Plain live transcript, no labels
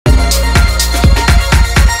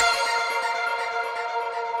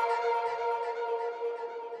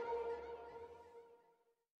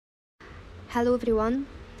Hello everyone,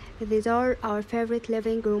 these are our favorite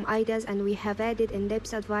living room ideas and we have added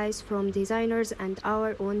in-depth advice from designers and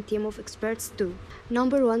our own team of experts too.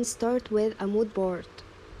 Number 1, start with a mood board.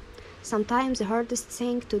 Sometimes the hardest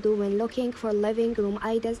thing to do when looking for living room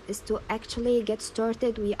ideas is to actually get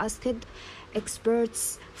started. We asked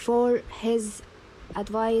experts for his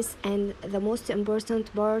advice, and the most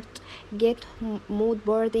important part, get mood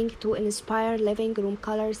boarding to inspire living room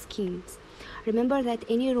color schemes. Remember that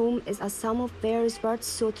any room is a sum of various parts,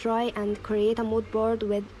 so try and create a mood board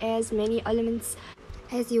with as many elements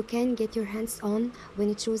as you can get your hands on.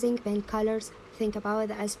 When choosing paint colors, think about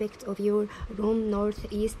the aspect of your room: north,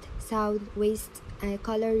 east, south, west. A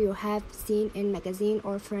color you have seen in magazine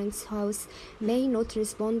or friend's house may not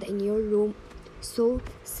respond in your room, so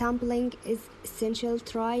sampling is essential.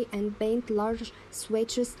 Try and paint large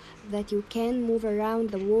swatches that you can move around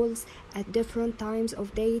the walls at different times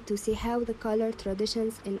of day to see how the color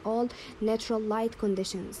transitions in all natural light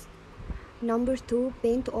conditions. Number 2,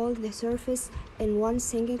 paint all the surface in one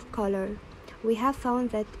single color. We have found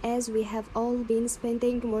that as we have all been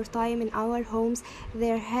spending more time in our homes,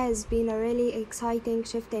 there has been a really exciting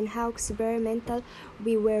shift in how experimental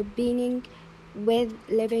we were being with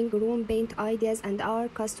living room paint ideas, and our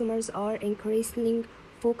customers are increasingly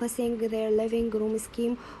focusing their living room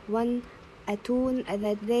scheme on a tone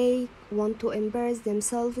that they want to immerse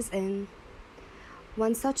themselves in.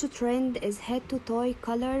 One such trend is head-to-toe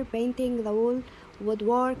color painting. The wall,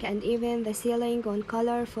 woodwork, and even the ceiling on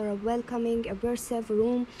color for a welcoming, immersive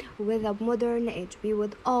room with a modern edge. We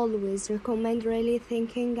would always recommend really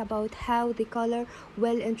thinking about how the color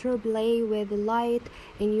will interplay with the light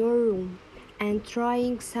in your room, and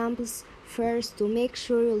trying samples first to make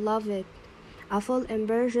sure you love it. A full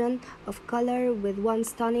immersion of color with one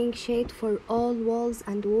stunning shade for all walls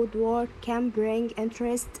and woodwork can bring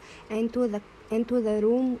interest into the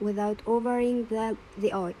room without overing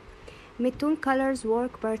the eye. Mid-tone colors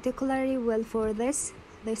work particularly well for this.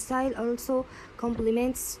 The style also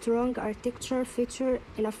complements strong architecture feature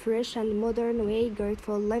in a fresh and modern way, great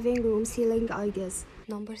for living room ceiling ideas.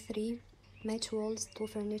 Number 3, match walls to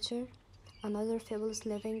furniture. Another fabulous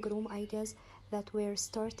living room ideas that we're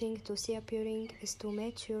starting to see appearing is to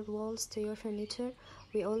match your walls to your furniture.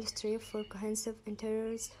 We all strive for cohesive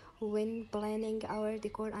interiors when planning. Our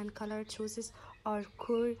decor and color choices are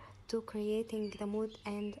core to creating the mood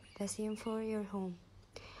and the theme for your home.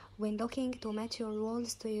 When looking to match your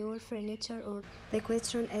walls to your furniture, or the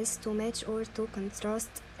question is to match or to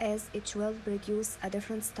contrast, as each will produce a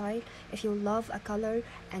different style. If you love a color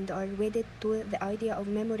and are wedded to the idea of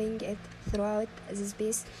mirroring it throughout the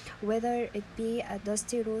space, whether it be a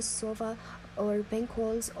dusty rose sofa or pink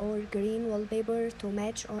walls or green wallpaper to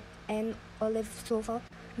match an olive sofa,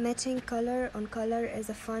 matching color on color is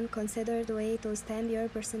a fun, considered way to stamp your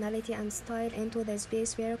personality and style into the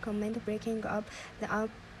space. We recommend breaking up the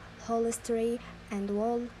upholstery and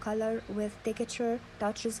wall color with texture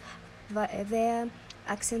touches via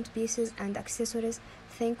accent pieces and accessories.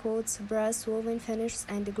 Think woods, brass, woven finishes,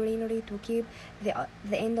 and greenery to keep the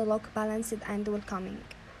end look balanced and welcoming.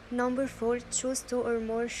 Number 4, choose 2 or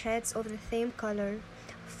more shades of the same color.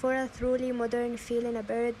 For a truly modern feel in a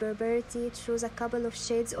bird property, choose a couple of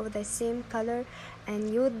shades of the same color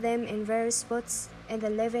and use them in various spots in the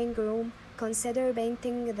living room. Consider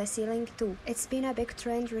painting the ceiling too. It's been a big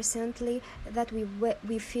trend recently that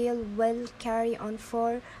we feel will carry on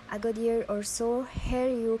for a good year or so. Here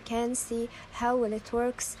you can see how well it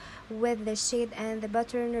works with the shade and the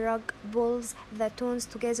pattern rug pulls the tones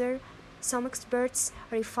together. Some experts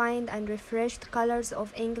refined and refreshed colors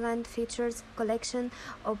of England features collection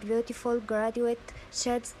of beautiful graduate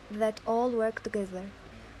shades that all work together.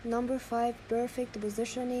 Number 5, perfect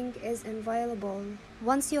positioning is invaluable.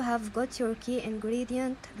 Once you have got your key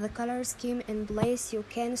ingredient, the color scheme in place, you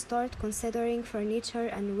can start considering furniture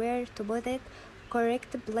and where to put it.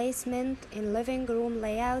 Correct placement in living room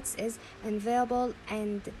layouts is invaluable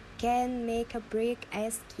and can make or break a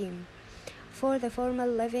scheme. For the formal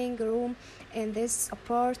living room in this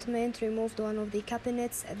apartment, removed one of the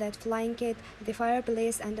cabinets that flanked the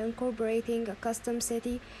fireplace and incorporating a custom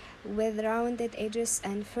settee with rounded edges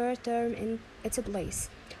and fur trim in its place.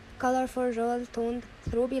 Colorful royal toned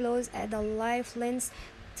through pillows add a liveliness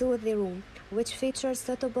to the room, which features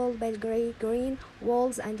suitable pale gray, green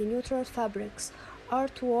walls and neutral fabrics.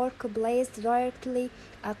 Artwork placed directly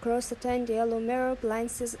across the tanned yellow mirror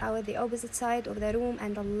balances out the opposite side of the room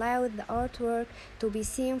and allows the artwork to be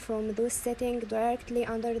seen from those sitting directly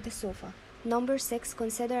under the sofa. Number 6,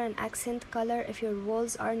 consider an accent color if your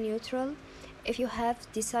walls are neutral. If you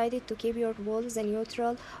have decided to keep your walls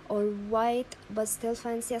neutral or white but still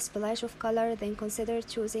fancy a splash of color, then consider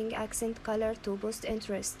choosing accent color to boost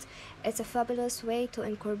interest. It's a fabulous way to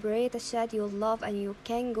incorporate a shade you love, and you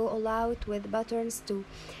can go all out with patterns too.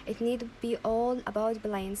 It need to be all about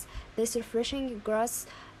balance. This refreshing grass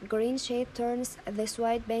green shade turns this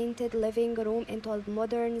white painted living room into a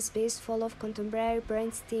modern space full of contemporary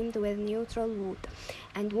prints teamed with neutral wood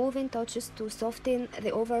and woven touches to soften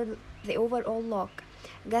the overall look.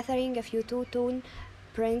 Gathering a few two-tone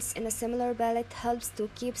prints in a similar palette helps to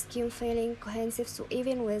keep scheme feeling cohesive, so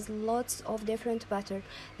even with lots of different patterns,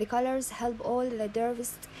 the colors help all the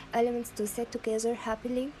diverse elements to sit together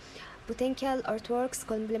happily. Botanical artworks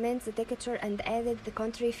complement the texture and added the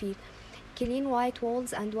country feel. Clean white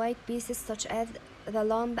walls and white pieces such as the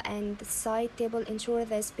lamp and side table ensure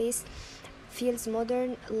the space feels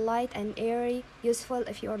modern, light and airy, useful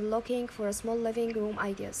if you are looking for small living room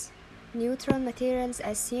ideas. Neutral materials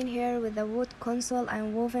as seen here with the wood console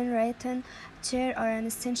and woven rattan chair are an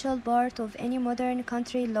essential part of any modern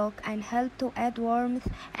country look and help to add warmth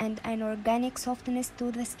and an organic softness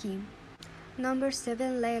to the scheme. Number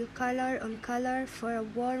 7, layer color on color for a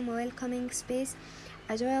warm, welcoming space.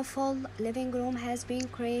 A joyful living room has been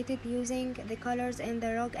created using the colors in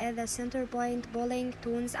the rug as the center point, pulling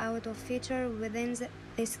tones out of feature within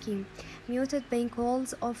the scheme. Muted pink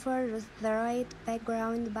walls offer the right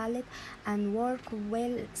background palette and work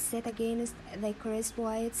well set against the crisp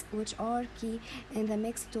whites, which are key in the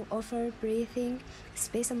mix to offer breathing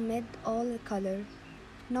space amid all the color.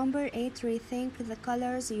 Number 8, rethink the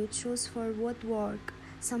colors you choose for woodwork.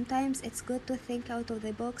 Sometimes it's good to think out of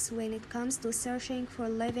the box when it comes to searching for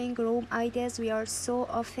living room ideas. We are so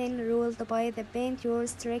often ruled by the paint,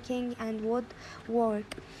 tricking and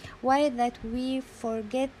woodwork. Why that we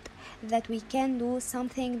forget that we can do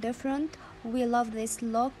something different? We love this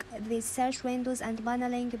look. The sash windows and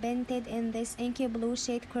paneling painted in this inky blue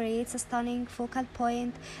shade creates a stunning focal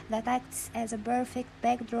point that acts as a perfect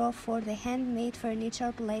backdrop for the handmade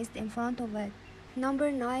furniture placed in front of it.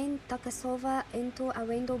 Number 9, tuck a sofa into a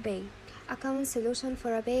window bay. A common solution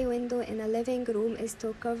for a bay window in a living room is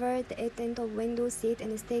to convert it into a window seat.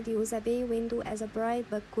 Instead, use a bay window as a bright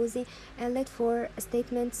but cozy inlet for a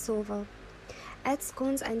statement sofa. Add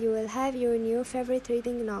scones and you will have your new favorite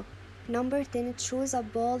reading nook. Number 10, choose a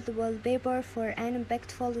bold wallpaper for an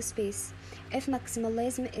impactful space. If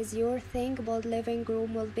maximalism is your thing, bold living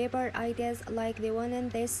room wallpaper ideas like the one in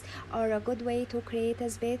this are a good way to create a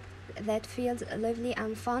space that feels lively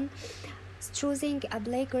and fun. Choosing a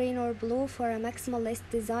black, green or blue for a maximalist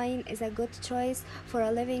design is a good choice for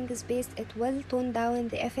a living space. It will tone down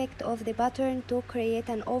the effect of the pattern to create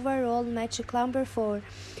an overall match. Number 4,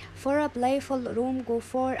 for a playful room, go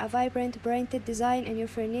for a vibrant printed design in your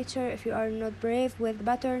furniture. If you are not brave with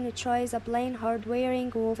pattern, choose a plain,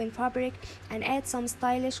 hard-wearing woven fabric and add some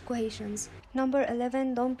stylish cohesions. Number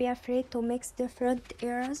 11, don't be afraid to mix different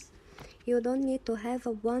eras. You don't need to have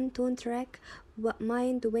a one-tone track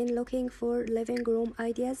mind when looking for living room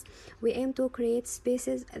ideas. We aim to create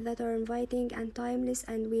spaces that are inviting and timeless,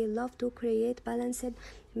 and we love to create balanced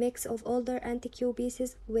mix of older antique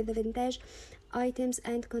pieces with vintage items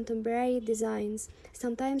and contemporary designs.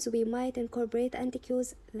 Sometimes we might incorporate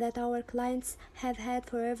antiques that our clients have had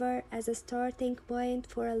forever as a starting point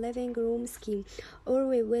for a living room scheme, or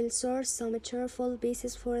we will source some cheerful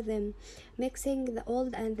pieces for them. Mixing the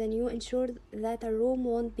old and the new ensures that a room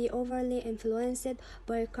won't be overly influenced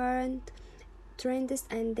by current trends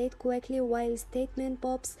and date quickly, while statement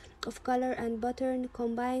pops of color and pattern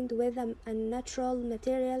combined with a natural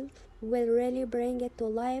material will really bring it to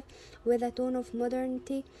life with a tone of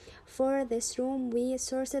modernity. For this room, we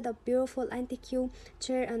sourced a beautiful antique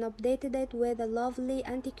chair and updated it with a lovely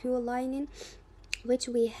antique lining, which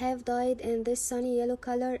we have dyed in this sunny yellow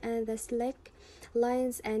color, and the sleek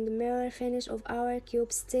lines and mirror finish of our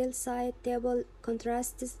cube steel side table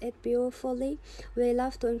contrasts it beautifully. We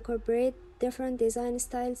love to incorporate different design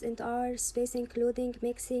styles into our space, including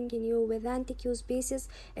mixing new with antique pieces.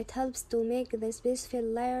 It helps to make the space feel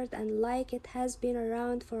layered and like it has been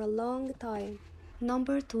around for a long time.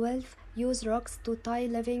 Number 12, use rugs to tie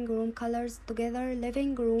living room colors together.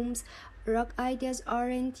 Living rooms rug ideas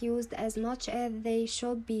aren't used as much as they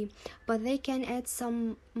should be, but they can add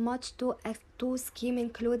some much to a scheme,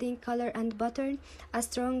 including color and pattern. A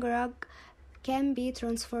strong rug can be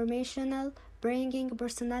transformational, bringing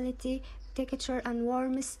personality, texture and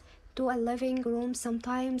warmth to a living room.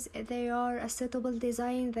 Sometimes they are a suitable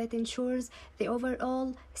design that ensures the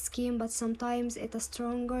overall scheme, but sometimes it's a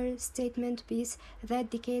stronger statement piece that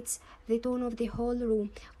dictates the tone of the whole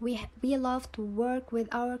room. We love to work with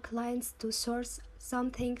our clients to source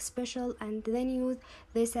something special and then use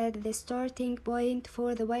this as the starting point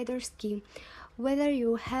for the wider scheme. Whether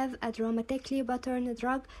you have a dramatically patterned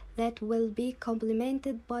rug that will be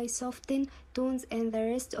complemented by softened tones in the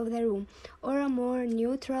rest of the room, or a more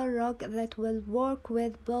neutral rug that will work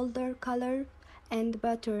with bolder color and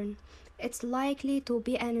pattern, it's likely to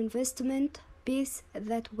be an investment piece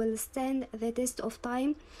that will stand the test of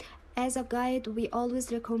time. As a guide, we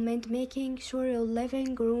always recommend making sure your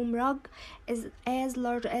living room rug is as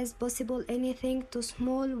large as possible. Anything too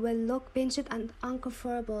small will look pinched and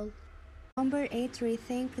uncomfortable. Number 8.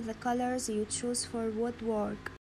 Rethink the colors you choose for woodwork.